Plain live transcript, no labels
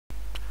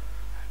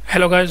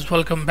Hello guys,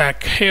 welcome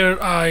back. Here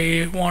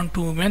I want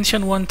to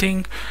mention one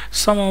thing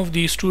some of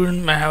the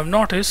students may have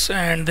noticed,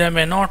 and they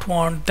may not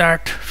want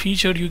that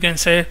feature, you can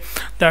say,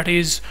 that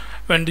is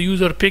when the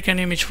user pick an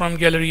image from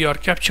gallery or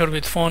capture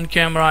with phone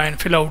camera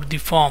and fill out the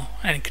form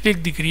and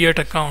click the create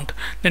account.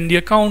 Then the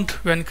account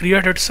when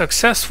created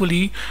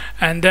successfully,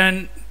 and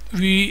then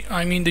the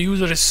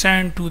user is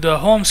sent to the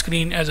home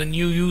screen as a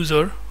new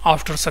user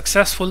after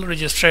successful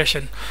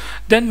registration.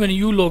 Then when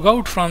you log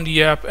out from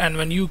the app and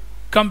when you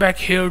come back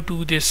here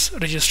to this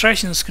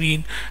registration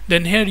screen,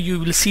 then here you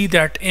will see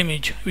that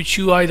image which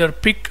you either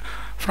pick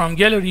from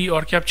gallery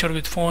or capture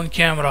with phone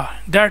camera.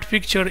 That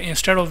picture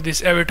instead of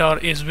this avatar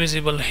is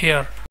visible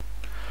here.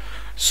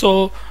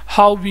 So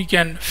how we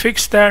can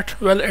fix that?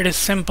 Well, it is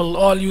simple.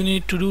 All you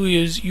need to do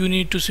is you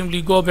need to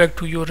simply go back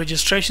to your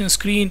registration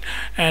screen,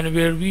 and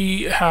where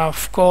we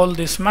have called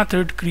this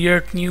method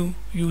create new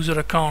user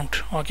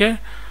account, okay,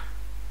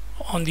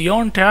 on the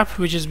on tab,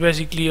 which is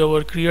basically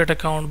our create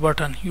account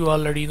button. You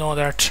already know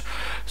that.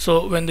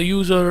 So when the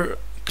user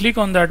click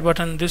on that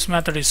button, this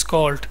method is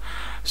called.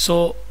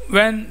 So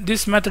when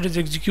this method is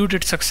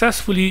executed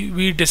successfully,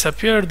 we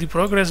disappear the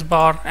progress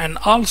bar. And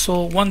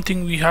also one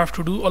thing we have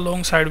to do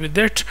alongside with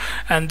it,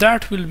 and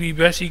that will be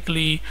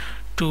basically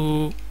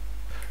to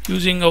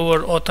using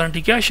our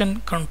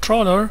authentication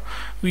controller,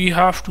 we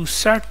have to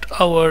set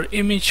our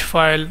image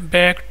file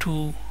back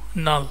to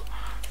null.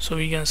 So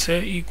we can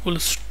say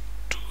equals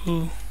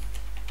to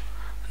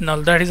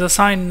null, that is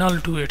assign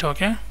null to it,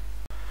 okay.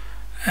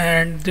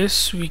 And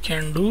this we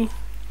can do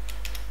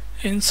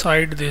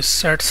inside this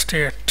set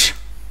state,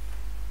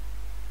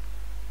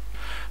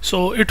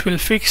 so it will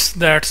fix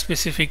that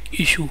specific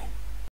issue.